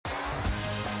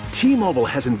T-Mobile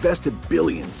has invested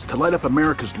billions to light up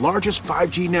America's largest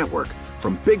 5G network,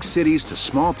 from big cities to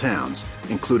small towns,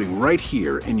 including right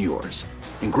here in yours.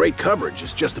 And great coverage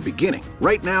is just the beginning.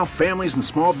 Right now, families and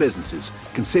small businesses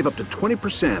can save up to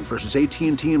 20% versus AT&T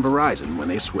and Verizon when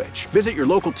they switch. Visit your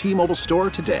local T-Mobile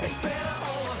store today.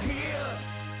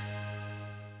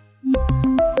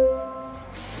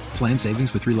 Plan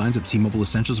savings with 3 lines of T-Mobile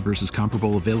Essentials versus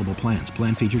comparable available plans.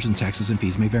 Plan features and taxes and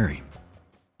fees may vary.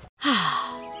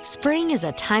 Spring is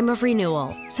a time of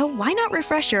renewal, so why not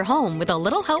refresh your home with a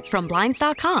little help from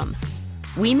Blinds.com?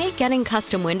 We make getting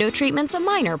custom window treatments a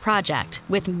minor project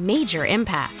with major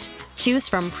impact. Choose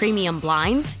from premium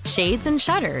blinds, shades, and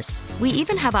shutters. We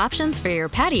even have options for your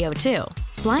patio, too.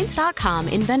 Blinds.com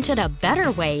invented a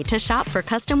better way to shop for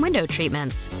custom window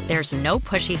treatments. There's no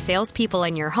pushy salespeople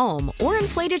in your home or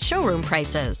inflated showroom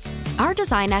prices. Our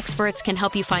design experts can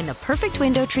help you find the perfect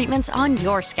window treatments on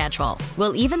your schedule.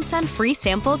 We'll even send free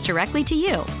samples directly to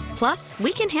you. Plus,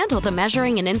 we can handle the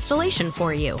measuring and installation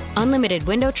for you. Unlimited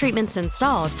window treatments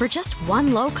installed for just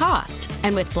one low cost.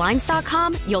 And with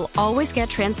Blinds.com, you'll always get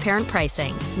transparent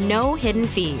pricing. No hidden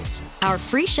fees. Our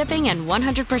free shipping and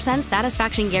 100%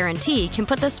 satisfaction guarantee can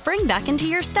put the spring back into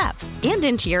your step and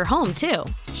into your home, too.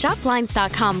 Shop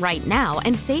Blinds.com right now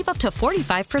and save up to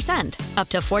 45%. Up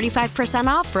to 45%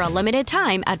 off for a limited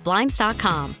time at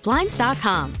Blinds.com.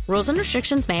 Blinds.com. Rules and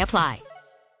restrictions may apply.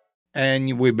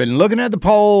 And we've been looking at the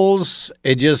polls.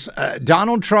 It just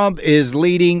Donald Trump is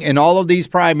leading in all of these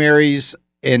primaries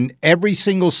in every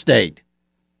single state.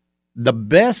 The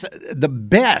best,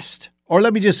 or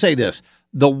let me just say this,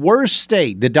 the worst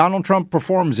state that Donald Trump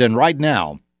performs in right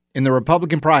now in the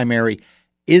Republican primary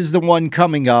is the one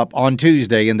coming up on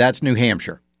Tuesday, and that's New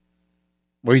Hampshire,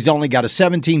 where he's only got a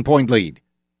 17-point lead.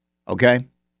 Okay?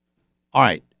 All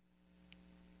right.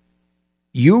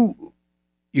 You're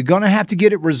going to have to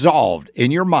get it resolved in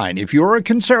your mind. If you're a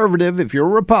conservative, if you're a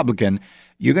Republican,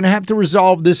 you're going to have to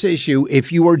resolve this issue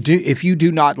if you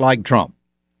do not like Trump.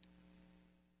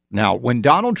 Now, when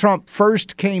Donald Trump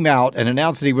first came out and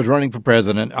announced that he was running for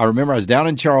president, I remember I was down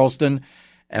in Charleston,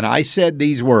 and I said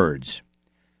these words: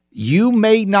 "You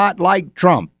may not like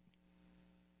Trump.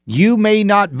 You may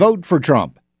not vote for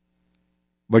Trump,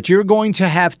 but you're going to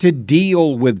have to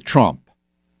deal with Trump."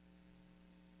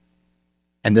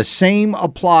 And the same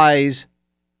applies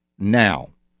now,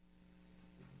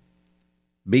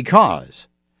 because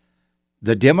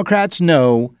the Democrats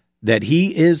know that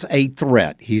he is a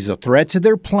threat. He's a threat to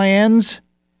their plans.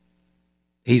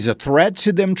 He's a threat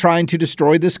to them trying to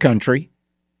destroy this country.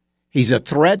 He's a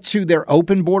threat to their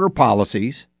open border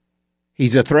policies.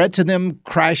 He's a threat to them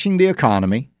crashing the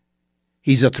economy.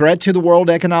 He's a threat to the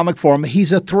World Economic Forum.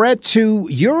 He's a threat to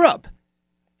Europe.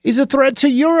 He's a threat to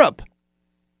Europe.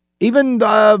 Even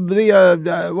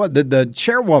the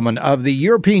chairwoman of the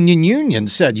European Union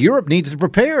said Europe needs to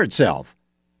prepare itself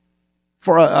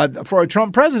for a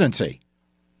Trump presidency.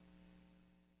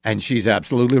 And she's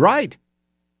absolutely right.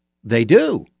 They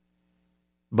do.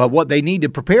 But what they need to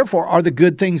prepare for are the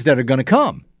good things that are going to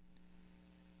come.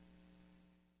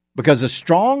 Because a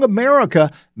strong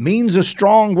America means a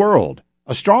strong world.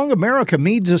 A strong America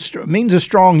means a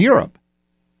strong Europe.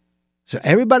 So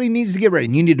everybody needs to get ready.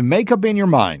 And you need to make up in your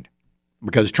mind,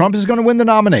 because Trump is going to win the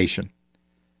nomination.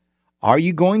 Are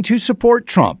you going to support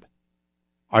Trump?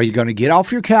 Are you going to get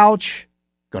off your couch,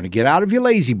 going to get out of your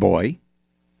lazy boy,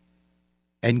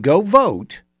 and go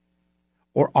vote?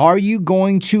 Or are you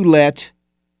going to let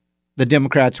the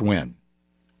Democrats win?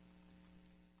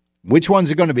 Which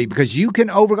one's it going to be? Because you can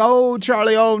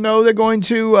Charlie, no, they're going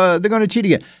to cheat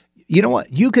again. You know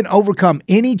what? You can overcome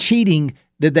any cheating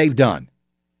that they've done.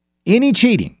 Any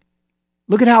cheating.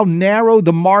 Look at how narrow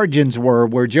the margins were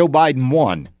where Joe Biden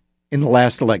won in the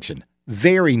last election.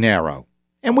 Very narrow.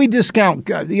 And we discount,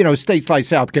 states like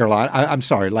South Carolina.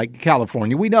 Like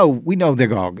California. We know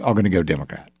they're all going to go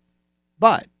Democrat.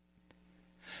 But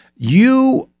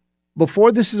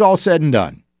before this is all said and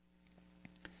done,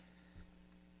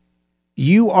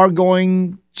 you are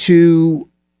going to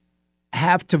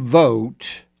have to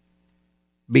vote,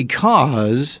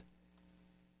 because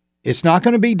it's not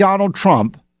going to be Donald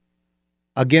Trump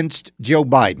against Joe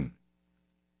Biden.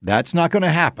 That's not going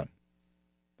to happen.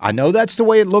 I know that's the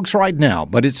way it looks right now,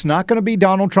 but it's not going to be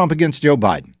Donald Trump against Joe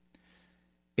Biden.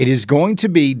 It is going to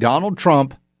be Donald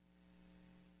Trump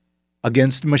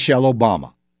against Michelle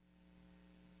Obama.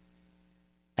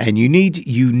 And you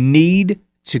need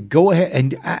to go ahead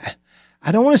and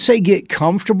I don't want to say get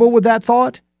comfortable with that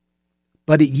thought,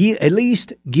 but at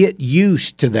least get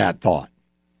used to that thought.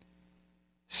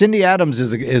 Cindy Adams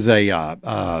is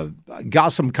a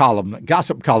gossip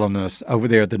columnist over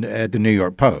there at the New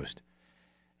York Post.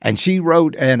 And she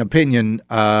wrote an opinion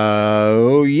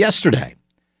yesterday.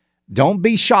 Don't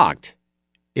be shocked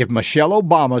if Michelle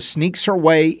Obama sneaks her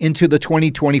way into the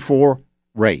 2024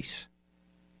 race.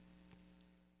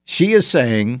 She is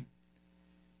saying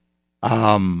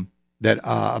that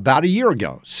about a year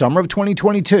ago, summer of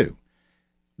 2022,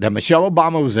 that Michelle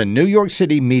Obama was in New York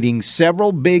City meeting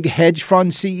several big hedge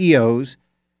fund CEOs,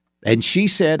 and she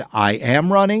said, I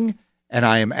am running and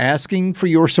I am asking for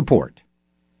your support.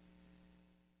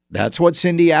 That's what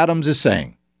Cindy Adams is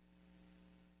saying.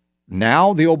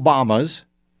 Now the Obamas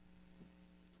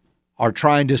are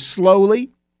trying to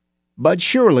slowly but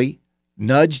surely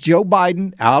nudge Joe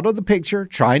Biden out of the picture,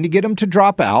 trying to get him to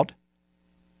drop out.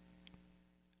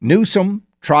 Newsom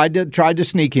tried to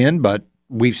sneak in, but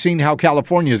we've seen how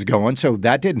California is going, so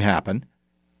that didn't happen.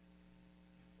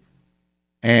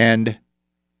 And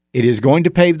it is going to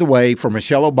pave the way for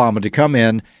Michelle Obama to come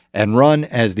in and run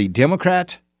as the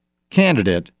Democrat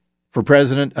candidate for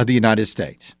president of the United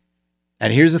States.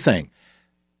 And here's the thing.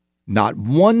 Not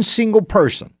one single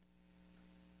person,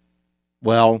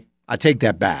 well, I take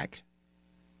that back.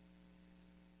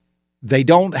 They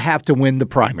don't have to win the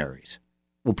primaries.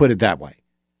 We'll put it that way.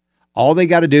 All they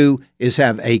got to do is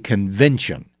have a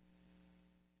convention.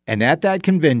 And at that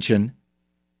convention,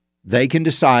 they can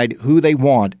decide who they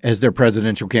want as their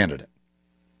presidential candidate.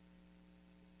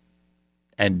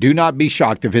 And do not be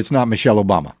shocked if it's not Michelle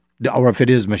Obama, or if it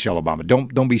is Michelle Obama.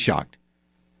 Don't be shocked.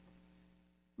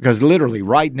 Because literally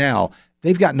right now,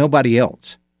 they've got nobody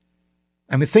else.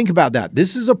 I mean, think about that.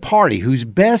 This is a party whose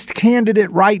best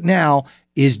candidate right now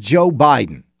is Joe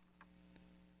Biden.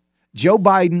 Joe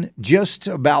Biden, just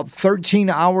about 13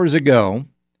 hours ago,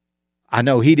 I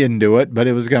know he didn't do it, but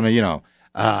it was going to,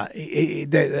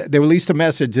 they released a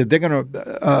message that they're going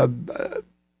to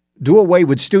do away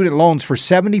with student loans for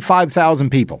 75,000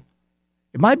 people.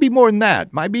 It might be more than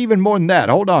that. Might be even more than that.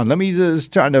 Hold on. Let me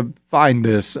just try to find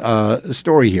this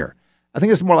story here. I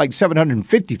think it's more like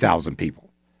 750,000 people.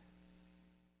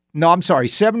 No, I'm sorry,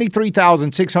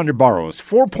 73,600 borrowers,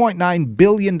 $4.9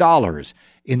 billion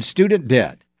in student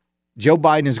debt. Joe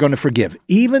Biden is going to forgive.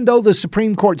 Even though the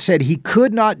Supreme Court said he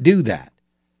could not do that,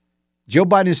 Joe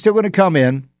Biden is still going to come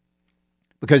in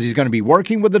because he's going to be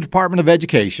working with the Department of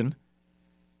Education,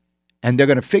 and they're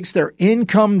going to fix their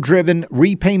income-driven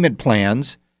repayment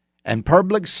plans and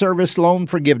public service loan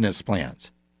forgiveness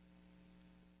plans.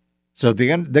 So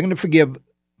they're going to forgive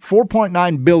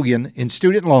 $4.9 billion in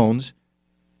student loans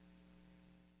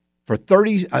for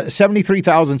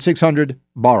 73,600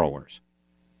 borrowers.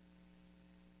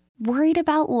 Worried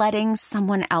about letting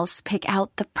someone else pick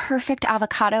out the perfect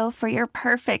avocado for your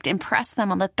perfect impress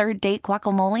them on the third date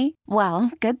guacamole?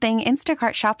 Well, good thing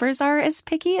Instacart shoppers are as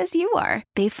picky as you are.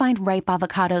 They find ripe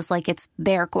avocados like it's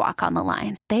their guac on the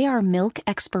line. They are milk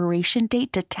expiration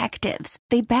date detectives.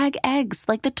 They bag eggs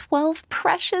like the 12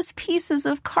 precious pieces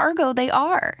of cargo they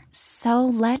are. So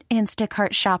let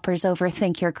Instacart shoppers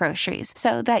overthink your groceries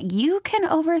so that you can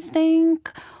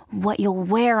overthink what you'll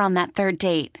wear on that third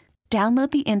date.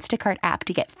 Download the Instacart app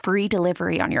to get free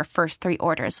delivery on your first 3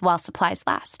 orders while supplies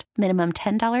last. Minimum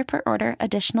 $10 per order.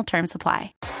 Additional terms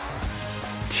apply.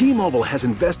 T-Mobile has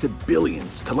invested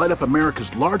billions to light up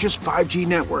America's largest 5G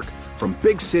network, from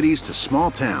big cities to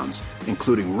small towns,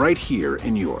 including right here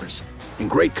in yours. And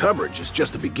great coverage is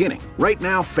just the beginning. Right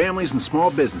now, families and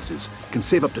small businesses can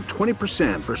save up to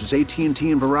 20% versus AT&T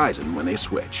and Verizon when they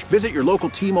switch. Visit your local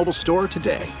T-Mobile store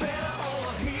today.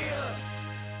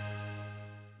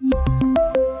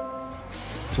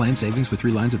 Plan savings with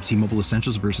 3 lines of T-Mobile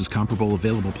Essentials versus comparable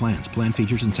available plans. Plan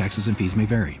features and taxes and fees may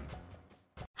vary.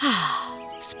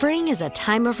 Spring is a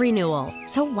time of renewal,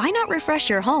 so why not refresh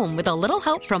your home with a little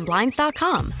help from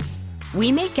Blinds.com?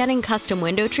 We make getting custom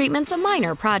window treatments a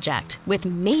minor project with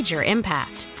major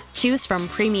impact. Choose from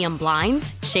premium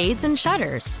blinds, shades, and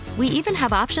shutters. We even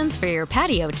have options for your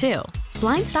patio, too.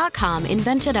 Blinds.com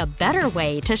invented a better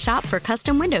way to shop for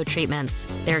custom window treatments.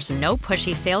 There's no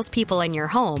pushy salespeople in your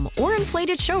home or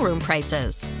inflated showroom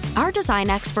prices. Our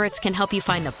design experts can help you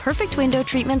find the perfect window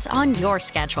treatments on your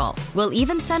schedule. We'll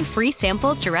even send free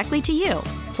samples directly to you.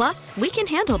 Plus, we can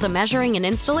handle the measuring and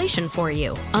installation for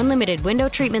you. Unlimited window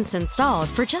treatments installed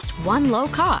for just one low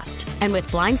cost. And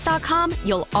with Blinds.com,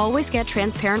 you'll always get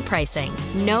transparent pricing.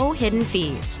 No hidden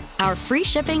fees. Our free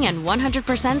shipping and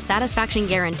 100% satisfaction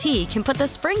guarantee can put the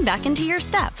spring back into your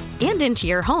step and into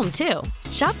your home, too.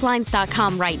 Shop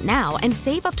Blinds.com right now and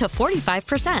save up to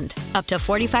 45%. Up to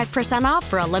 45% off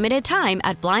for a limited time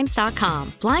at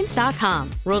Blinds.com. Blinds.com.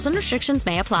 Rules and restrictions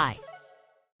may apply.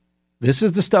 This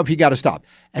is the stuff you got to stop.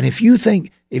 And if you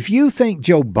think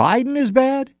Joe Biden is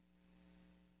bad,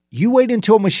 you wait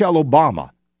until Michelle Obama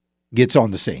gets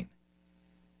on the scene.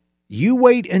 You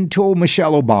wait until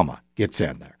Michelle Obama gets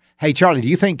in there. Hey, Charlie, do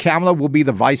you think Kamala will be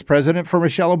the vice president for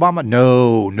Michelle Obama?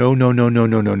 No.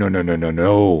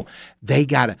 They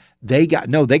got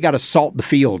to salt the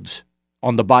fields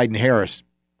on the Biden-Harris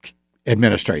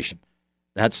administration.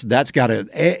 That's got to,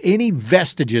 any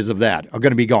vestiges of that are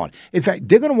going to be gone. In fact,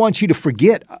 they're going to want you to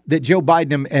forget that Joe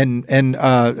Biden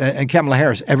and Kamala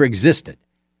Harris ever existed.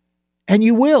 And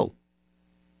you will.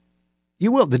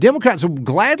 You will. The Democrats will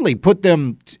gladly put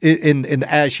them in the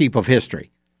ash heap of history.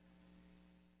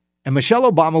 And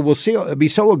Michelle Obama will be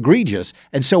so egregious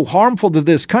and so harmful to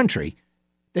this country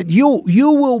that you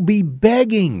will be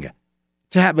begging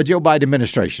to have a Joe Biden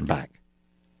administration back.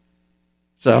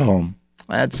 So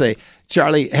I'd say,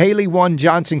 Charlie, Haley won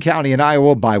Johnson County in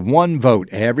Iowa by 1 vote.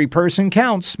 Every person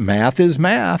counts. Math is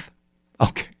math.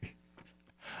 Okay.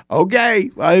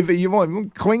 Well, if you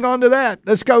want, cling on to that.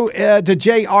 Let's go to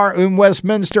JR in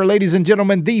Westminster. Ladies and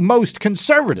gentlemen, the most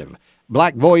conservative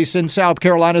black voice in South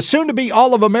Carolina, soon to be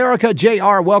all of America.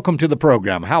 JR, welcome to the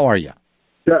program. How are you?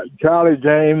 Charlie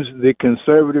James, the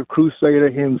conservative crusader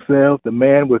himself, the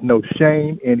man with no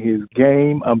shame in his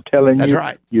game. I'm telling you. That's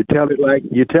right. You tell it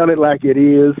like it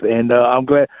is, and I'm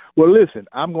glad. Well, listen,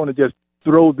 I'm going to just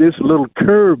throw this little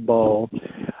curveball.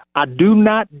 I do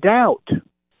not doubt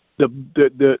the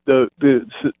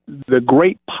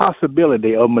great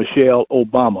possibility of Michelle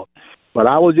Obama, but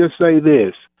I will just say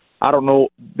this. I don't know.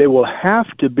 There will have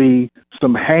to be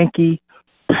some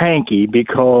hanky-panky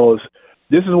because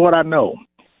this is what I know,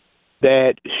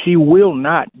 that she will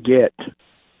not get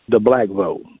the black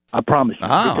vote. I promise you,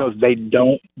 because they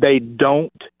don't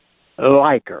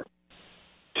like her.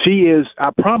 She is. I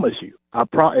promise you. I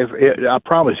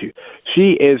promise you,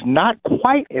 she is not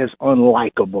quite as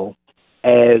unlikable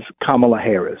as Kamala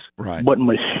Harris. Right. But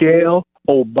Michelle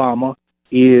Obama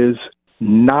is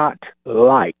not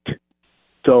liked.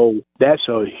 So that's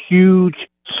a huge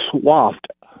swath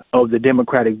of the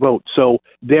Democratic vote. So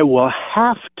there will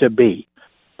have to be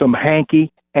some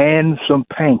hanky and some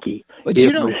panky. But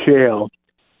if Michelle,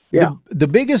 the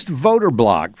biggest voter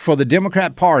bloc for the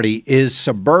Democrat Party is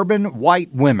suburban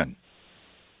white women.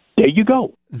 There you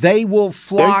go. They will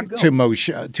flock to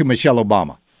Michelle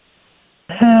Obama.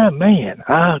 Man,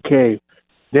 okay.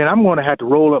 Then I'm going to have to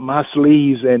roll up my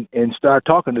sleeves and start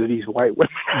talking to these white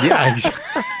women. Yeah,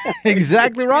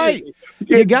 exactly right.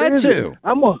 You got to.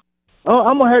 I'm gonna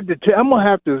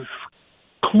have to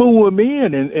clue them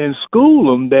in and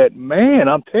school them. That, man,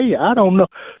 I'm telling you, I don't know,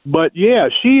 but yeah,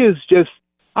 she is just.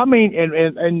 I mean,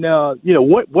 and you know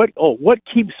what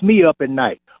keeps me up at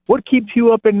night? What keeps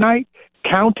you up at night?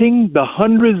 Counting the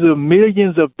hundreds of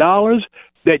millions of dollars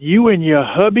that you and your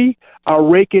hubby are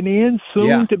raking in,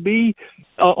 soon to be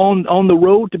on the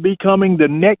road to becoming the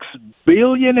next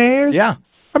billionaires. Yeah,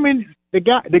 I mean, the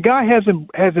guy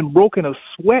hasn't broken a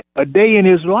sweat a day in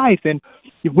his life. And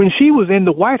when she was in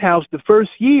the White House the first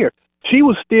year, she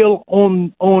was still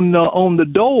on the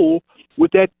dole with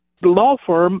that law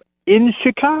firm in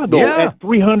Chicago at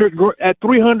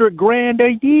 $300,000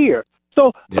 a year.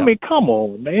 So, I mean, come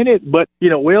on, man.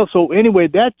 So anyway,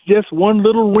 that's just one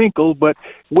little wrinkle. But,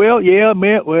 her and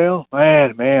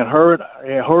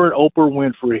Oprah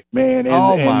Winfrey, man.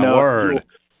 My word.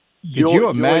 Could you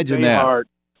imagine that?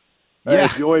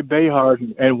 Joy Behar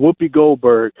and Whoopi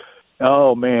Goldberg.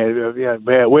 Oh, man. Yeah,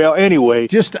 bad. Well, anyway.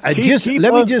 Jared,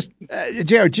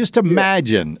 just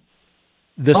imagine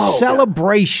the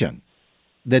celebration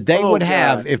that they would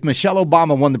have if Michelle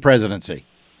Obama won the presidency.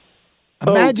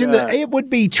 Imagine that it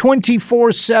would be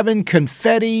 24/7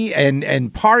 confetti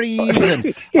and parties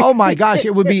and oh my gosh,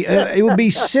 it would be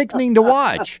sickening to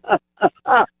watch.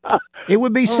 It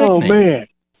would be sickening. Oh man,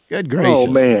 good gracious. Oh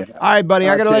man. All right, buddy,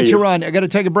 I got to let you run. I got to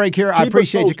take a break here. I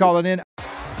appreciate you calling in.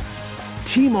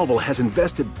 T-Mobile has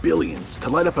invested billions to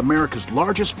light up America's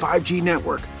largest 5G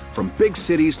network, from big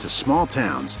cities to small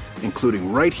towns,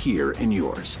 including right here in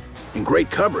yours. And great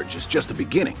coverage is just the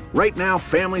beginning. Right now,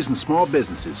 families and small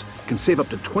businesses can save up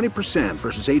to 20%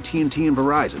 versus AT&T and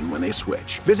Verizon when they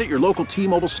switch. Visit your local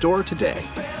T-Mobile store today.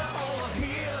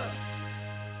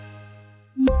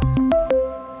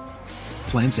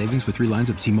 Plan savings with 3 lines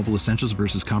of T-Mobile Essentials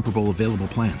versus comparable available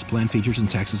plans. Plan features and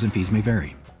taxes and fees may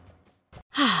vary.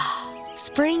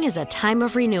 Spring is a time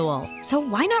of renewal, so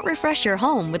why not refresh your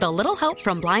home with a little help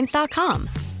from Blinds.com?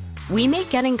 We make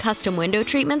getting custom window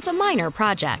treatments a minor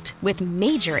project with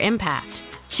major impact.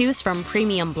 Choose from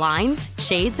premium blinds,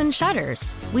 shades, and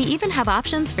shutters. We even have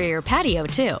options for your patio,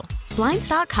 too.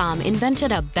 Blinds.com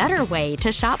invented a better way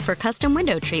to shop for custom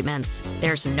window treatments.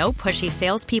 There's no pushy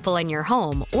salespeople in your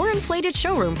home or inflated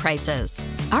showroom prices.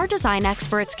 Our design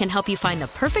experts can help you find the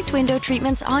perfect window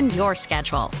treatments on your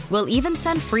schedule. We'll even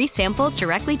send free samples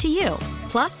directly to you.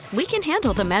 Plus, we can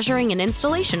handle the measuring and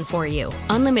installation for you.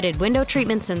 Unlimited window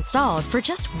treatments installed for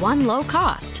just one low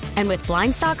cost. And with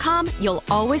Blinds.com, you'll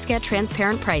always get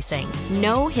transparent pricing.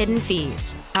 No hidden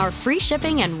fees. Our free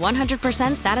shipping and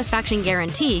 100% satisfaction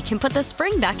guarantee can put the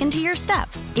spring back into your step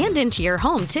and into your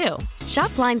home, too.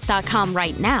 Shop Blinds.com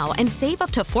right now and save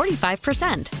up to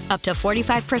 45%. Up to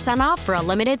 45% off for a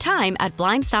limited time at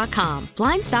Blinds.com.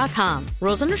 Blinds.com.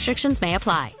 Rules and restrictions may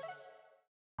apply.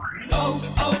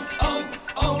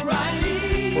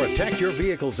 O'Reilly. Protect your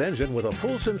vehicle's engine with a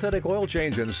full synthetic oil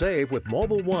change and save with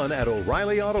Mobil 1 at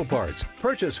O'Reilly Auto Parts.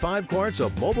 Purchase 5 quarts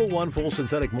of Mobil 1 full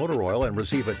synthetic motor oil and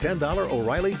receive a $10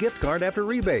 O'Reilly gift card after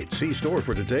rebate. See store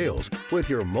for details. With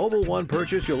your Mobil 1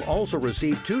 purchase, you'll also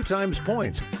receive 2 times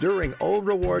points during O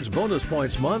Rewards Bonus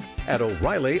Points Month at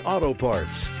O'Reilly Auto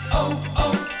Parts.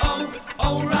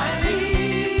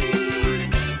 O'Reilly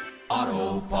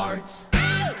Auto Parts.